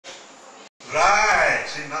Right.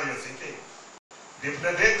 See, now you're thinking.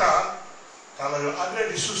 Daripada data, kalau ada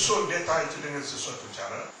disusun data itu dengan sesuatu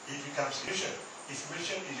cara, it becomes information.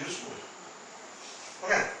 Information is useful.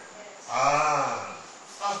 Okay?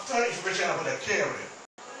 After information, apa dah? K apa dia?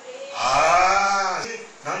 See,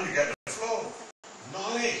 now you get the flow.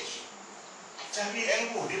 Knowledge. Cari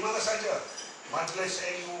ilmu di mana saja. Majlis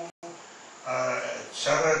ilmu,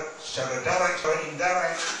 secara direct, secara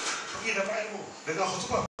indirect, pergi dapat ilmu. Dengan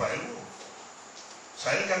khutbah, dapat ilmu.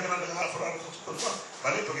 Saya kan kena dengar Al-Quran khutbah,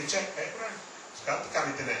 balik pergi cek Al-Quran. Sekarang tekan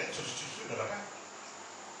internet, cucu-cucu dah dapat.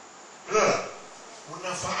 Betul tak?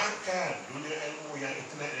 Memanfaatkan dunia ilmu yang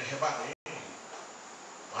internet yang hebat ni.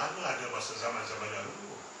 Mana ada masa zaman-zaman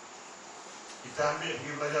dahulu. Kita ambil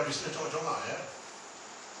pergi belajar bisnes congak-congak ya.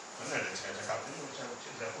 Mana ada cakap ni macam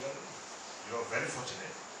Cik Zafur. You are very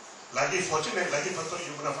fortunate. Lagi fortunate, lagi patut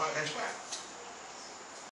you memanfaatkan cepat.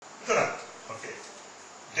 Betul tak? Okay.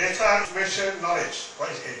 Data, information, knowledge. What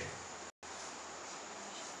is A?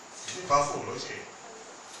 Ini powerful, what is A?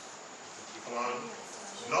 Come on.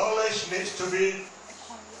 Knowledge needs to be.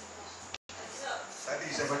 Tadi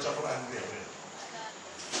saya baca Quran dia.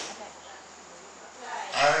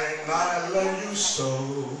 I love you so.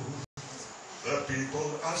 The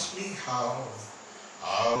people ask me how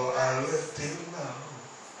I live till now.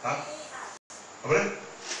 Hah? Apa dia?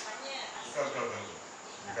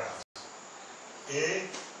 Bukan.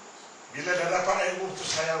 Bila dah dapat ilmu tu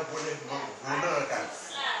saya boleh menggunakan.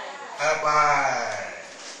 Bye.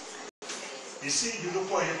 You see, you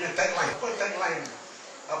lupa you punya tagline.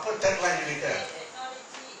 Apa tagline UNIKL?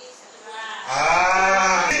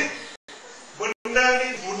 Benda ni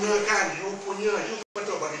gunakan. You punya, you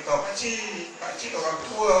betul bagi tahu. Pakcik orang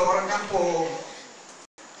tua, orang kampung.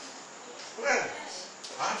 Bukan?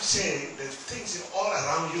 I'm saying the things is all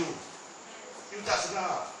around you. You tak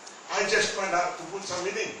sedar. I just point out to put some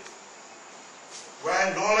meaning.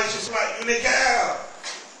 When knowledge is like UNIKL.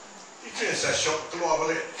 Itu yang saya syok keluar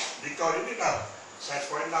balik. Di kau ini dah. Saya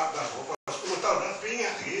point out dah. 10 tahun dah. Tapi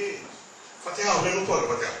ingat lagi. Fatihah boleh lupa ke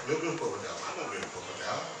Fatihah? Boleh lupa Fatihah. Mana boleh lupa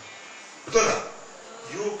Fatihah? Betul tak?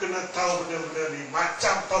 You kena tahu benda-benda ni.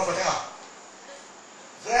 Macam tahu Fatihah.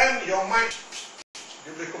 Then your mind,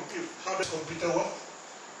 dia boleh compute. How does computer work?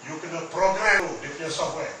 You kena program dia punya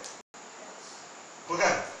software.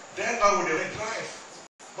 Bukan? Then baru dia boleh drive.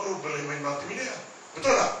 Baru boleh main multimedia.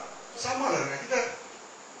 Betul tak? Sama lah dengan kita.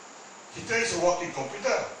 Kita is a walking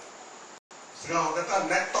computer. Setengah orang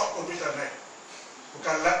kata laptop komputer naik.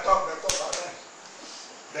 Bukan laptop tak ada.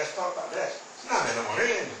 Desktop tak ada. Senang ada nama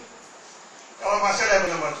lain. Kalau masalah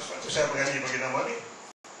bernama itu, sebab itu saya berani bagi nama ni.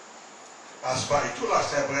 Sebab itulah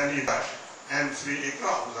saya berani buat M3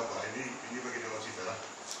 Iqra. Ini bagi dia orang cerita lah.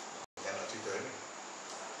 Yang nak cerita ini.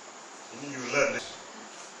 Ini you learn this.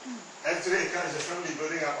 M3 Iqra is a family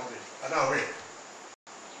building up of it. Now wait.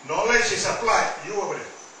 Knowledge is applied. You apa dia?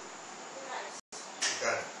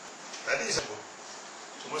 Bukan. Tadi sebut.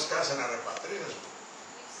 Cuma sekarang saya nak rapat. Tadi saya sebut.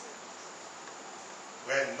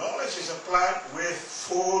 When knowledge is applied with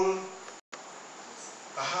full.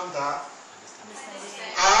 Faham tak?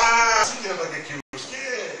 Kita bagi cue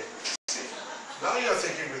sikit. Now you are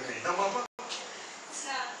thinking with me. Nama apa?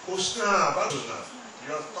 Husna. Bagus Husna.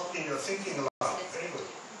 You are talking, you are thinking aloud. Very good.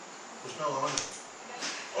 Husna orang mana?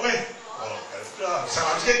 Okay. Oh, dah.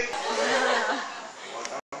 Salam sikit. Oh,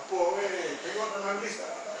 tak apa, weh. Tengok dalam list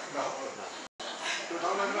tak? Dah apa? Tu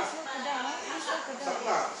tahu mana lah?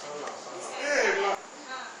 Salah.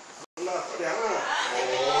 Belah tak ada lah.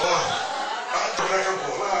 Oh. Tak ada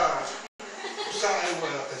kampung lah. Usah ilmu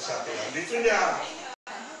yang tersatu. Itu dia.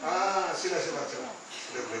 Sila.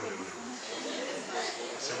 Boleh.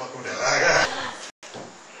 Saya makan dah lah kan?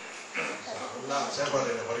 Salam. Saya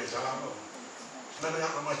boleh beri salam tu. Nak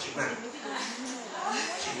dengar nama Cik Man.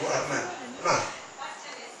 Cik Buat Man. Nah.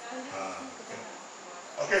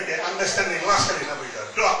 Okay. Understanding. Last kali nak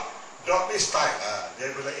beritahu. Dot ni style.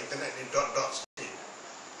 Dia bila internet ni dot sikit.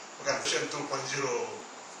 Bukan version 2.0,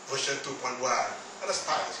 version 2.1. Ada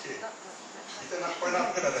style sikit. Kita nak point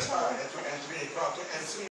out bukan ada style. Itu N3, itu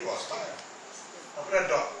N3 was style. Apa ada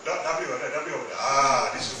dot? Dot W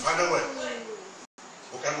ada. This is final word.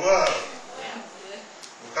 Bukan word.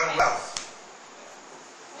 Bukan love.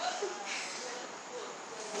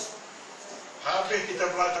 Habis kita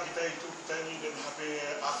belajar kita ini dan habis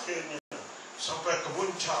akhirnya sampai ke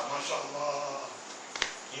puncak, Masya Allah.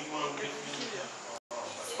 Imam dia.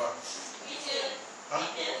 Sebab.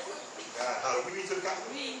 Kalau we dekat.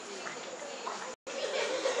 We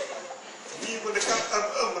berdekat,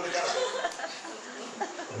 berdekat.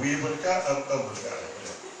 We berdekat, berdekat.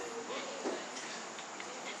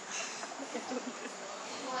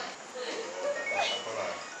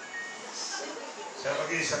 Saya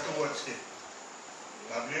bagi satu word sikit.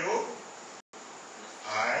 W-I-S.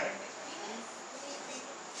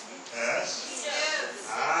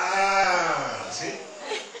 See?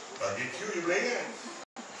 Bagi Q you boleh ingat.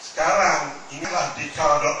 Sekarang ingatlah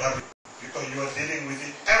dika.w because you are dealing with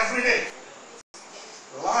it every day.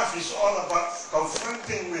 Life is all about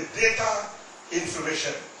confronting with data,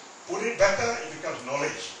 information. Put it better, it becomes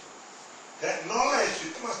knowledge. That knowledge,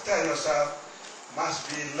 you must tell yourself, must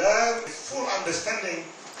be learned with full understanding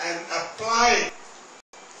and applied.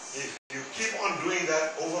 If you keep on doing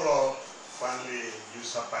that, overall, finally you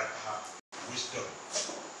sampai tahap wisdom.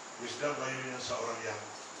 Wisdom Melayu yang seorang yang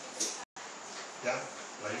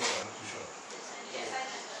Melayu orang khusyuk.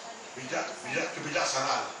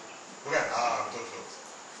 Kebijaksanaan. Bukan? Betul.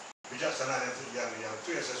 Bijaksanaan yang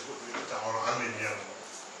itu yang saya sebut macam orang alim yang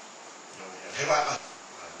hebat lah.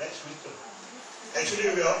 That's wisdom.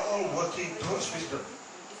 Actually, we are all working towards wisdom.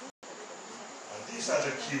 And these are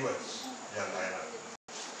the keywords yang I have.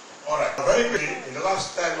 Alright, very quickly, in the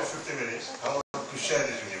last 10 or 15 minutes, I want to share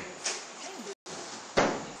this with you.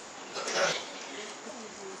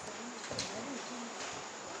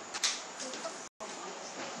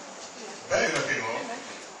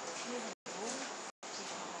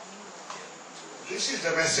 This is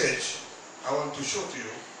the message I want to show to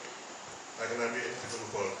you. I can ambil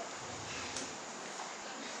example.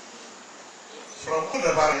 From all the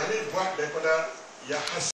barang ini buat daripada yang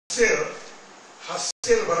hasil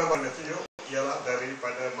barang-barang itu ialah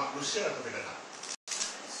daripada manusia atau binatang.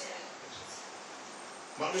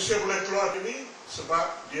 Manusia boleh keluar ini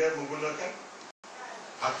sebab dia menggunakan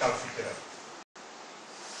akal fikiran.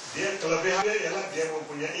 Dia kelebihannya ialah dia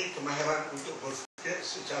mempunyai kemahiran untuk berfikir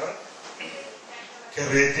secara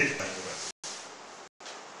kreatif dan juga.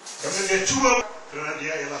 Kerana dia cuba, kerana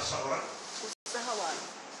dia ialah seorang usahawan.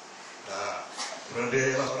 Kerana dia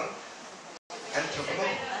ialah seorang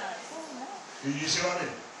entrepreneur. You see what I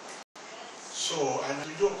mean? So,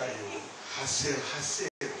 anak hidup kayu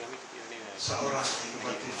hasil-hasil seorang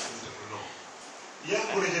inovatif entrepreneur. Yang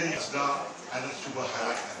boleh jadi sedang anak cuba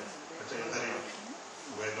highlightkan. Macam yang tadi,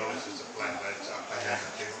 where knowledge is applied, macam tanya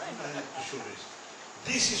to show this.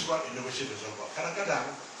 This is what innovation is all about. Kadang-kadang,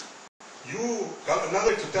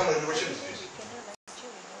 another way to tell innovation is this.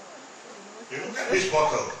 You look at this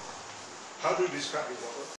bottle. How do you describe this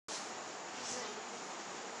bottle?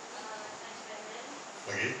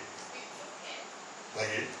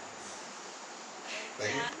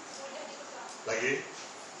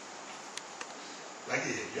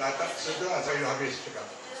 Lagi? You atas sudah atau you habis cakap?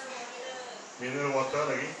 Mineral water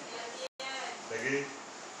lagi?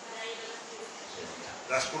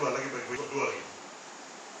 Dah 10 lagi, berikut 2 lagi.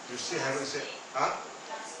 You still haven't said,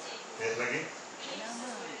 Yes, lagi?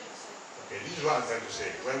 Okay, this is what I'm trying to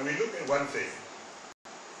say. When we look at one thing,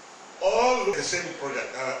 all look at the same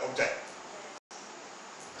object.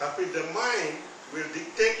 Tapi the mind will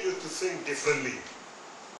dictate you to think differently.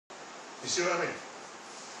 You see what I mean?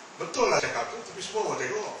 Betul lah cakap tu, tapi semua mau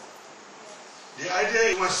tengok. The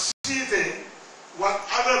idea you must see things what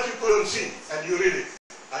other people don't see, and you read it.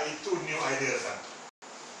 Itu new idea kan.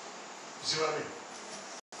 You see what I mean?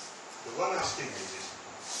 The one asking me is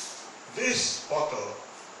this bottle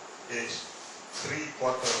is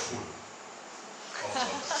 3/4 full of water.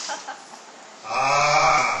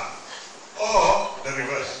 Or the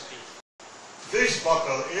reverse. This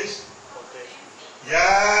bottle is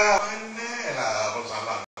mana lah abang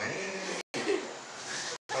salah ni.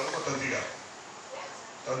 Tahun 3.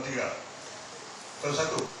 Tahun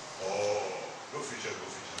 1. Go future.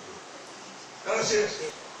 No,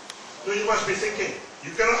 serious. So you must be thinking.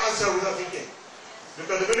 You cannot answer without thinking.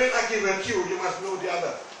 Because the minute I give a cue, you must know the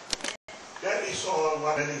other. That is all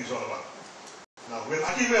what learning is all about. Now, when I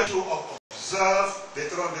give you a cue of observe,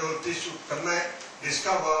 later on they will teach you connect,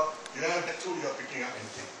 discover, you have that tool you are picking up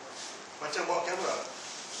anything. Macam bawa kamera.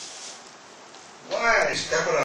 Why is camera